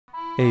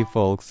Hey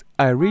folks,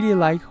 I really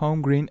like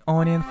home green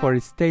onion for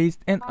its taste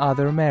and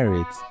other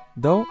merits,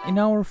 though in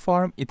our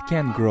farm it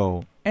can't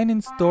grow, and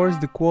in stores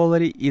the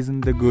quality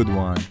isn't the good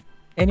one.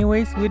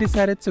 Anyways, we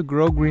decided to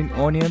grow green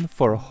onion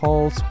for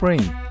whole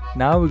spring.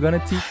 Now we're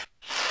gonna teach.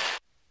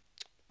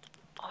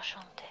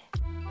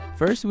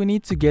 First we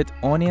need to get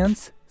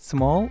onions,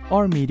 small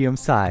or medium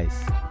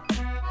size.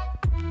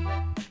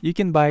 You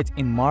can buy it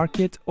in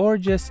market or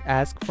just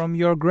ask from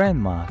your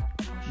grandma.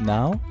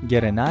 Now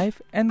get a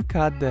knife and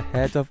cut the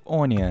head of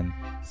onion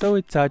so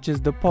it touches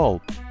the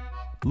pulp.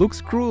 Looks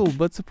cruel,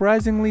 but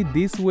surprisingly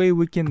this way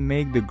we can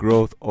make the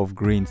growth of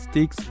green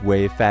sticks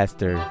way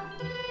faster.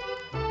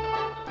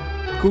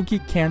 Cookie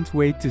can't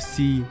wait to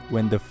see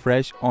when the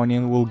fresh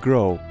onion will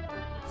grow.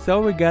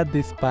 So we got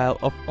this pile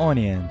of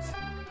onions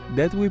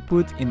that we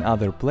put in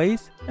other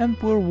place and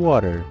pour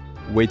water.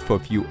 Wait for a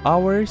few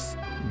hours,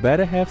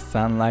 better have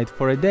sunlight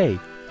for a day.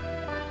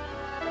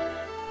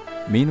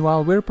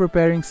 Meanwhile, we're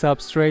preparing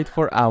substrate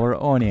for our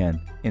onion.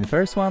 In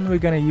first one, we're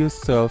gonna use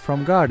soil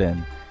from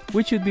garden,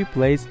 which should be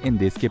placed in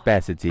this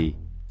capacity.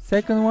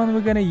 Second one,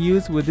 we're gonna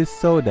use with this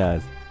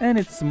sawdust, and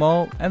it's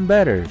small and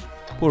better.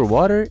 Pour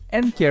water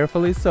and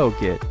carefully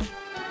soak it.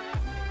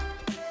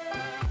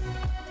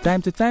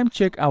 Time to time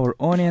check our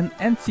onion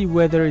and see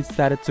whether it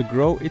started to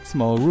grow its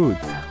small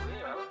roots.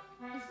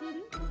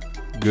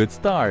 Good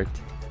start!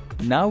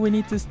 Now we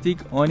need to stick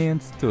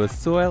onions to a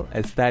soil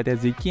as tight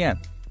as you can,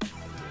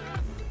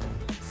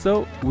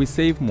 so we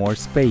save more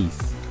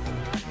space.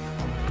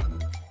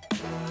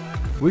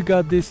 We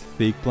got this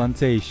thick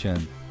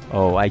plantation.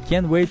 Oh, I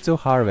can't wait to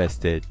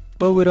harvest it.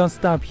 But we don't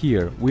stop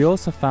here. We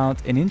also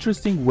found an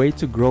interesting way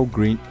to grow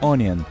green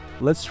onion.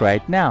 Let's try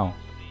it now.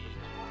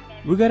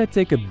 We gotta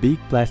take a big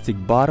plastic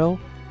bottle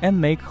and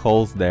make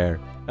holes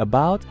there,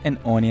 about an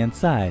onion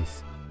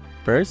size.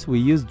 First we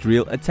use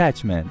drill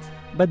attachment,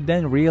 but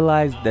then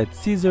realized that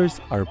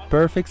scissors are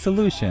perfect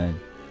solution.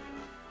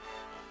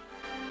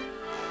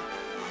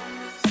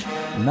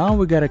 Now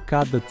we gotta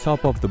cut the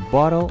top of the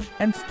bottle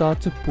and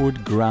start to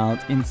put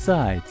ground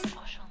inside.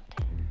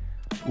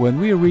 When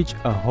we reach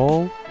a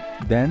hole,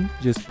 then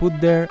just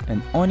put there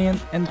an onion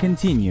and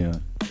continue.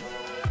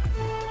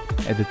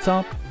 At the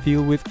top,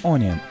 fill with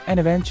onion and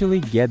eventually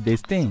get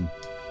this thing.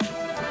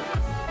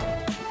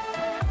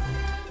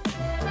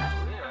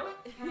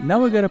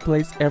 Now we gotta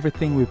place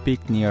everything we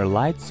picked near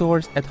light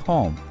source at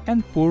home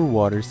and pour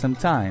water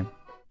sometime.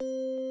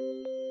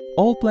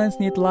 All plants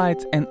need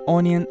light and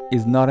onion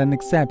is not an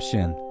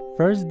exception.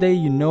 First day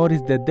you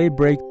notice that they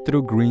break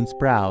through green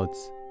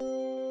sprouts.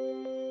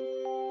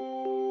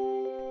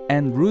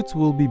 And roots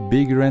will be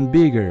bigger and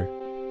bigger.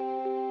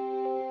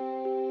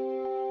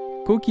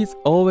 Cookie's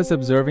always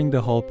observing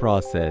the whole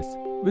process.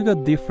 We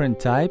got different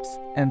types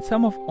and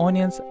some of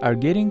onions are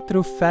getting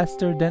through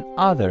faster than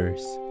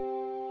others.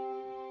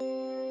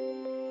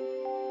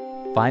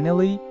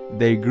 Finally,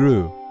 they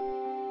grew.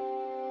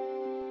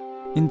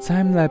 In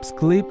time-lapse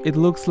clip, it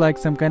looks like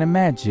some kind of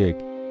magic.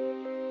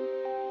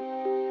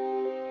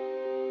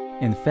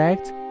 In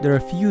fact, there are a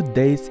few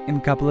days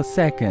in couple of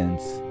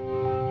seconds.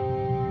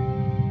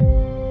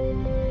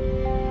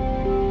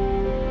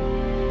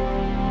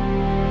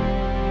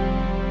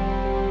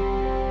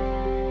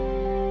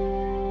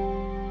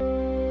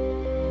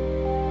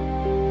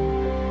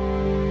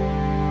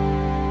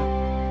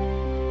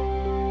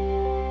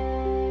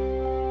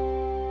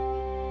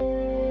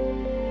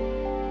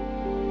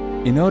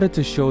 In order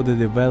to show the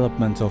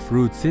development of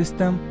root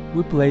system,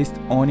 we placed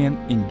onion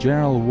in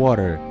general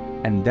water,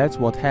 and that's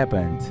what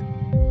happened.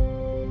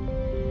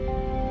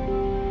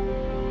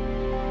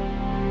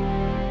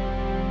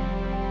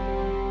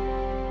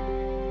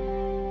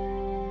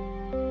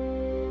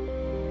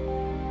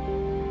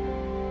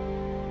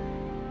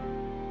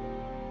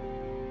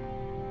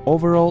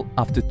 Overall,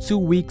 after 2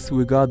 weeks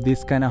we got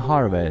this kind of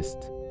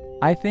harvest.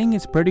 I think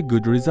it's pretty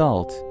good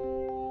result.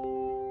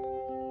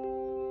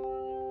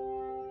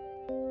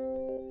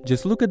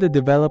 Just look at the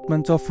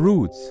development of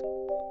roots.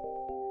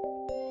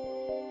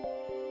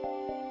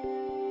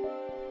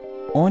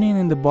 Onion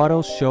in the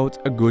bottle showed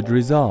a good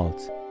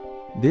result.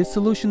 This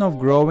solution of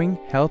growing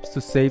helps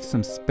to save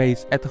some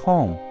space at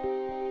home.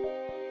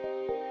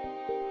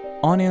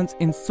 Onions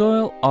in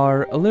soil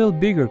are a little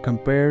bigger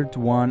compared to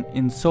one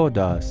in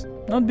sawdust.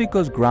 Not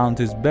because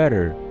ground is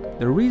better.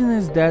 The reason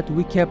is that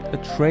we kept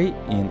a tray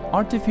in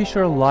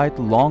artificial light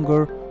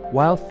longer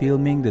while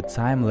filming the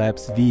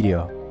time-lapse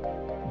video.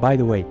 By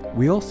the way,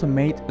 we also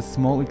made a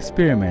small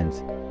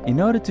experiment.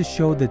 In order to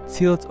show the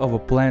tilt of a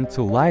plant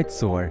to light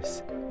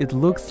source, it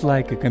looks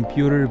like a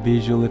computer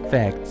visual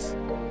effects.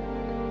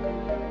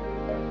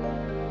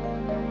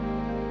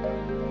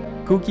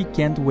 Cookie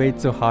can't wait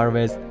to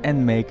harvest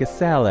and make a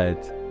salad.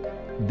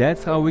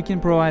 That's how we can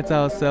provide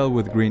ourselves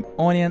with green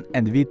onion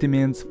and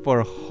vitamins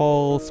for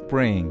whole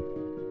spring.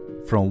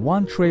 From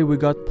one tray we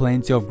got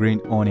plenty of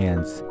green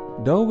onions,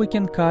 though we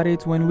can cut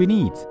it when we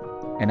need.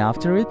 And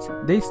after it,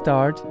 they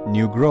start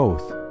new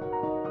growth.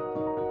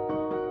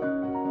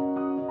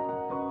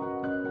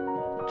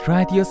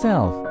 Try it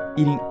yourself.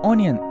 Eating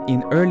onion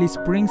in early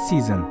spring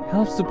season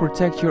helps to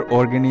protect your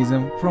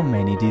organism from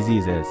many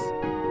diseases.